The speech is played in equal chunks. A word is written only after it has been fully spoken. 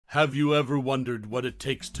Have you ever wondered what it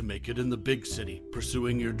takes to make it in the big city,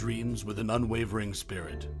 pursuing your dreams with an unwavering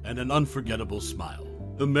spirit and an unforgettable smile?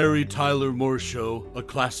 The Mary Tyler Moore Show, a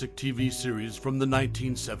classic TV series from the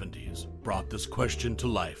 1970s, brought this question to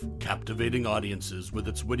life, captivating audiences with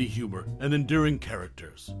its witty humor and endearing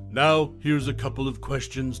characters. Now, here's a couple of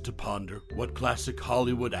questions to ponder. What classic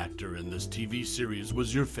Hollywood actor in this TV series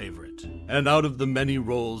was your favorite? And out of the many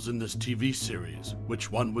roles in this TV series,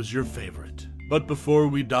 which one was your favorite? But before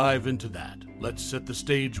we dive into that, let's set the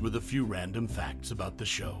stage with a few random facts about the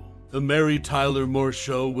show. The Mary Tyler Moore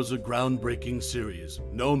Show was a groundbreaking series,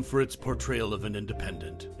 known for its portrayal of an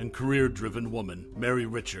independent and career-driven woman, Mary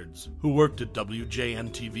Richards, who worked at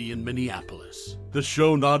WJN-TV in Minneapolis. The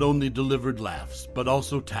show not only delivered laughs, but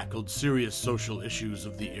also tackled serious social issues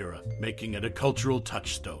of the era, making it a cultural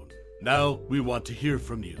touchstone. Now, we want to hear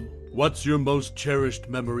from you. What's your most cherished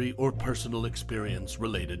memory or personal experience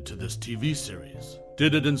related to this TV series?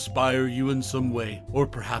 Did it inspire you in some way, or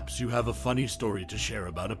perhaps you have a funny story to share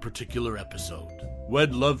about a particular episode?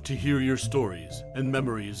 We'd love to hear your stories and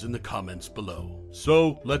memories in the comments below.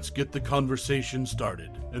 So, let's get the conversation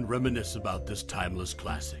started and reminisce about this timeless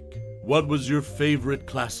classic. What was your favorite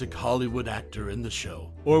classic Hollywood actor in the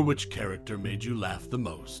show, or which character made you laugh the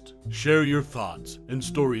most? Share your thoughts and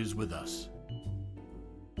stories with us.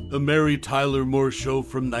 The Mary Tyler Moore Show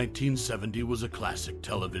from 1970 was a classic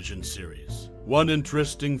television series. One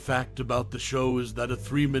interesting fact about the show is that a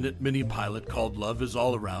 3-minute mini-pilot called Love Is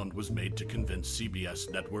All Around was made to convince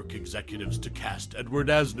CBS network executives to cast Edward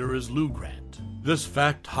Asner as Lou Grant. This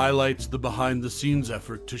fact highlights the behind-the-scenes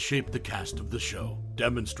effort to shape the cast of the show,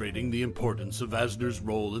 demonstrating the importance of Asner's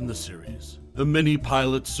role in the series. The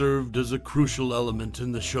mini-pilot served as a crucial element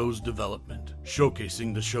in the show's development,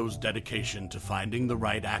 showcasing the show's dedication to finding the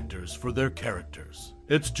right actors for their characters.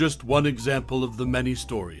 It's just one example of the many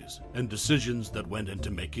stories and decisions that went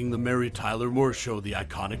into making the Mary Tyler Moore Show the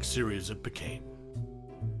iconic series it became.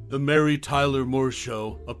 The Mary Tyler Moore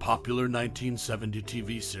Show, a popular 1970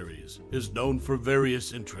 TV series, is known for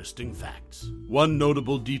various interesting facts. One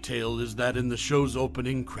notable detail is that in the show's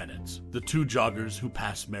opening credits, the two joggers who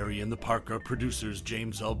pass Mary in the park are producers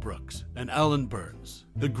James L. Brooks and Alan Burns.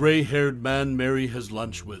 The gray-haired man Mary has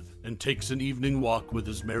lunch with and takes an evening walk with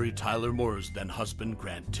is Mary Tyler Moore's then-husband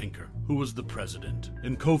Grant Tinker, who was the president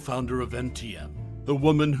and co-founder of NTM. The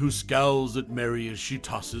woman who scowls at Mary as she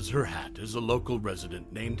tosses her hat is a local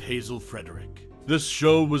resident named Hazel Frederick. This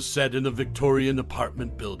show was set in a Victorian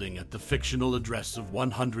apartment building at the fictional address of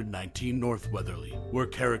 119 North Weatherly, where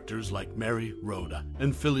characters like Mary, Rhoda,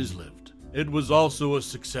 and Phyllis lived. It was also a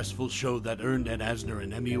successful show that earned Ed Asner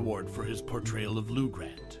an Emmy Award for his portrayal of Lou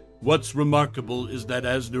Grant. What's remarkable is that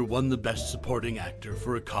Asner won the Best Supporting Actor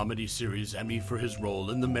for a Comedy Series Emmy for his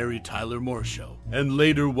role in The Mary Tyler Moore Show, and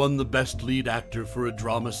later won the Best Lead Actor for a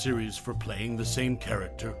Drama Series for playing the same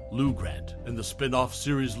character, Lou Grant, in the spin-off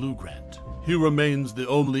series Lou Grant. He remains the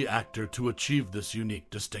only actor to achieve this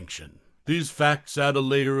unique distinction. These facts add a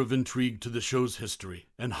layer of intrigue to the show's history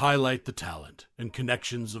and highlight the talent and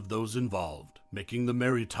connections of those involved, making The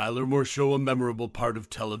Mary Tyler Moore Show a memorable part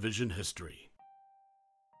of television history.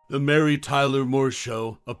 The Mary Tyler Moore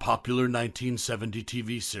Show, a popular 1970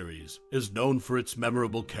 TV series, is known for its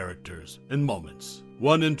memorable characters and moments.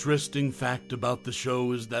 One interesting fact about the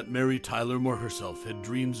show is that Mary Tyler Moore herself had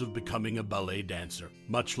dreams of becoming a ballet dancer,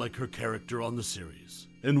 much like her character on the series.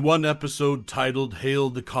 In one episode titled Hail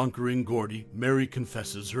the Conquering Gordy, Mary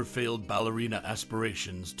confesses her failed ballerina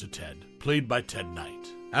aspirations to Ted, played by Ted Knight.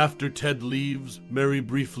 After Ted leaves, Mary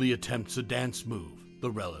briefly attempts a dance move,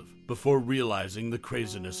 the Relief, before realizing the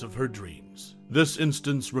craziness of her dreams. This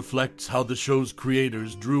instance reflects how the show's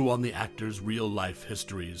creators drew on the actors' real-life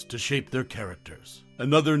histories to shape their characters.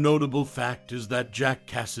 Another notable fact is that Jack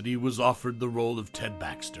Cassidy was offered the role of Ted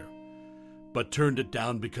Baxter, but turned it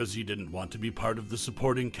down because he didn't want to be part of the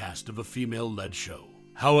supporting cast of a female-led show.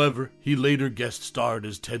 However, he later guest-starred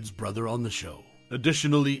as Ted's brother on the show.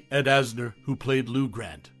 Additionally, Ed Asner, who played Lou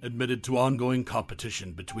Grant, admitted to ongoing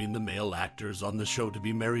competition between the male actors on the show to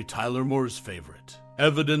be Mary Tyler Moore's favorite.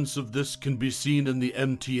 Evidence of this can be seen in the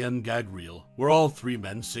MTN gag reel, where all three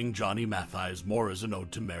men sing Johnny Mathis More as an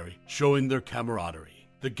ode to Mary, showing their camaraderie.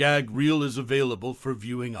 The gag reel is available for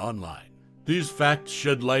viewing online. These facts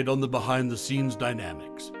shed light on the behind-the-scenes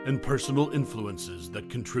dynamics and personal influences that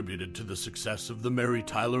contributed to the success of the Mary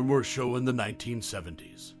Tyler Moore Show in the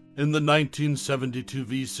 1970s. In the 1972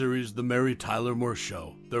 V-series The Mary Tyler Moore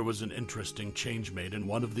Show, there was an interesting change made in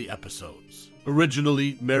one of the episodes.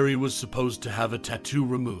 Originally, Mary was supposed to have a tattoo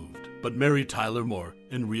removed, but Mary Tyler Moore,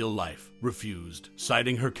 in real life, refused,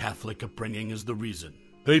 citing her Catholic upbringing as the reason.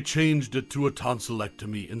 They changed it to a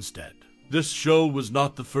tonsillectomy instead. This show was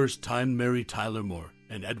not the first time Mary Tyler Moore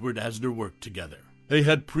and Edward Asner worked together. They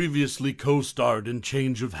had previously co-starred in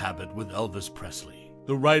Change of Habit with Elvis Presley.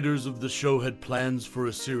 The writers of the show had plans for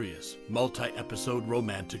a serious, multi-episode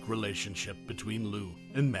romantic relationship between Lou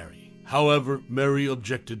and Mary. However, Mary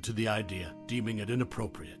objected to the idea, deeming it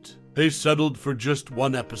inappropriate. They settled for just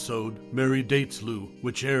one episode, Mary Dates Lou,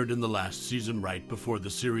 which aired in the last season right before the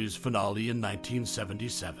series finale in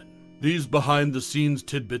 1977. These behind-the-scenes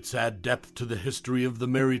tidbits add depth to the history of the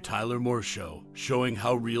Mary Tyler Moore Show, showing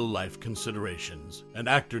how real-life considerations and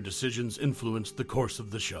actor decisions influenced the course of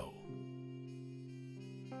the show.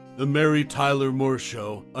 The Mary Tyler Moore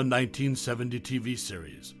Show, a 1970 TV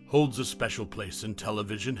series, holds a special place in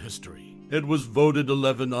television history. It was voted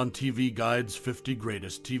 11 on TV Guide's 50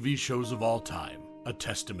 Greatest TV Shows of All Time, a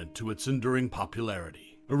testament to its enduring popularity.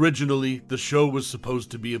 Originally, the show was supposed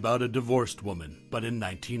to be about a divorced woman, but in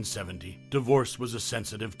 1970, divorce was a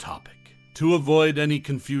sensitive topic. To avoid any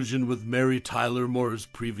confusion with Mary Tyler Moore's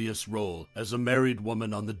previous role as a married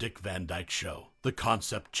woman on The Dick Van Dyke Show, the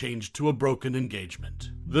concept changed to a broken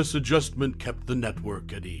engagement. This adjustment kept the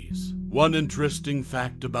network at ease. One interesting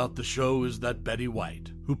fact about the show is that Betty White,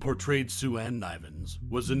 who portrayed Sue Ann Nivens,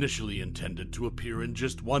 was initially intended to appear in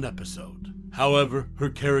just one episode. However, her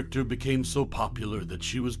character became so popular that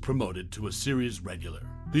she was promoted to a series regular.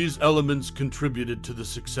 These elements contributed to the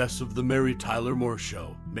success of the Mary Tyler Moore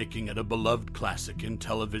Show, making it a beloved classic in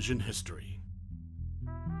television history.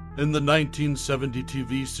 In the 1970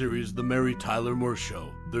 TV series The Mary Tyler Moore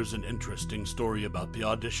Show, there's an interesting story about the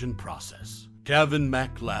audition process. Gavin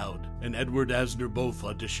MacLeod and Edward Asner both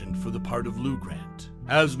auditioned for the part of Lou Grant.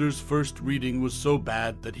 Asner's first reading was so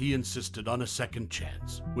bad that he insisted on a second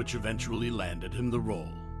chance, which eventually landed him the role.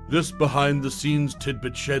 This behind-the-scenes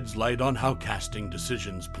tidbit sheds light on how casting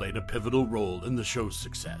decisions played a pivotal role in the show's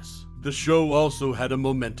success. The show also had a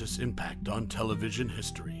momentous impact on television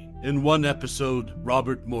history. In one episode,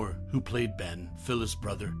 Robert Moore, who played Ben, Phyllis'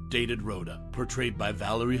 brother, dated Rhoda, portrayed by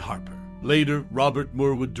Valerie Harper. Later, Robert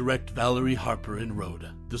Moore would direct Valerie Harper in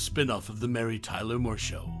Rhoda, the spin-off of the Mary Tyler Moore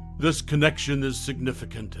Show. This connection is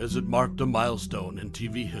significant as it marked a milestone in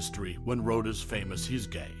TV history when Rhoda's famous "He's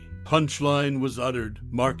Gay" punchline was uttered,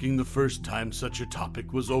 marking the first time such a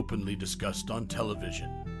topic was openly discussed on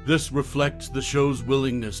television. This reflects the show's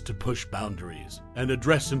willingness to push boundaries and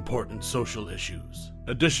address important social issues.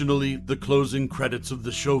 Additionally, the closing credits of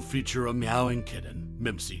the show feature a meowing kitten,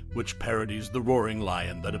 Mimsy, which parodies the roaring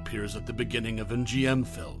lion that appears at the beginning of MGM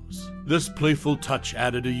films. This playful touch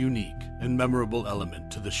added a unique and memorable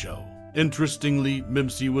element to the show. Interestingly,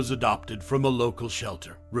 Mimsy was adopted from a local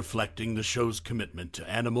shelter, reflecting the show's commitment to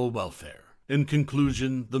animal welfare. In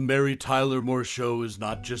conclusion, the Mary Tyler Moore Show is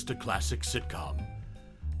not just a classic sitcom,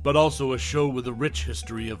 but also a show with a rich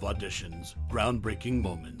history of auditions, groundbreaking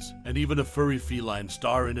moments, and even a furry feline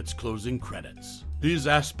star in its closing credits. These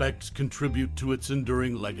aspects contribute to its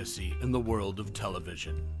enduring legacy in the world of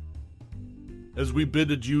television. As we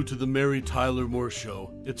bid adieu to the Mary Tyler Moore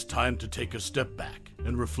Show, it's time to take a step back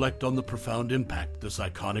and reflect on the profound impact this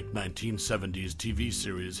iconic 1970s TV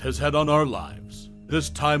series has had on our lives. This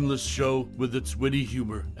timeless show, with its witty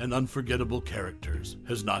humor and unforgettable characters,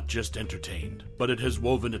 has not just entertained, but it has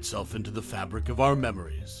woven itself into the fabric of our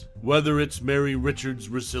memories. Whether it's Mary Richards'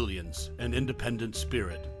 resilience and independent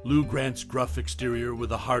spirit, Lou Grant's gruff exterior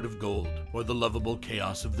with a heart of gold, or the lovable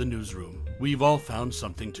chaos of the newsroom, we've all found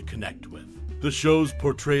something to connect with. The show's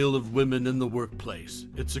portrayal of women in the workplace,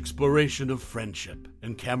 its exploration of friendship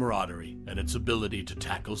and camaraderie, and its ability to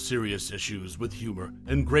tackle serious issues with humor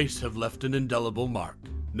and grace have left an indelible mark.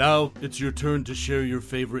 Now, it's your turn to share your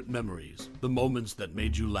favorite memories, the moments that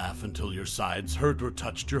made you laugh until your sides hurt or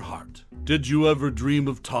touched your heart. Did you ever dream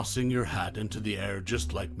of tossing your hat into the air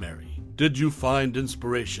just like Mary? Did you find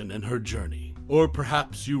inspiration in her journey? Or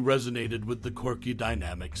perhaps you resonated with the quirky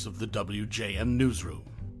dynamics of the WJM newsroom?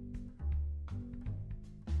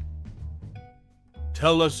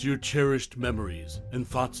 Tell us your cherished memories and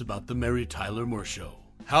thoughts about the Mary Tyler Moore Show.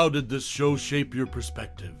 How did this show shape your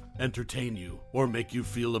perspective, entertain you, or make you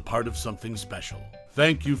feel a part of something special?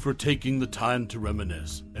 Thank you for taking the time to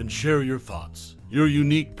reminisce and share your thoughts. Your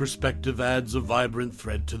unique perspective adds a vibrant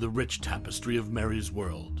thread to the rich tapestry of Mary's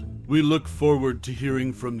world. We look forward to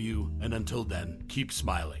hearing from you, and until then, keep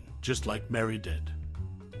smiling, just like Mary did.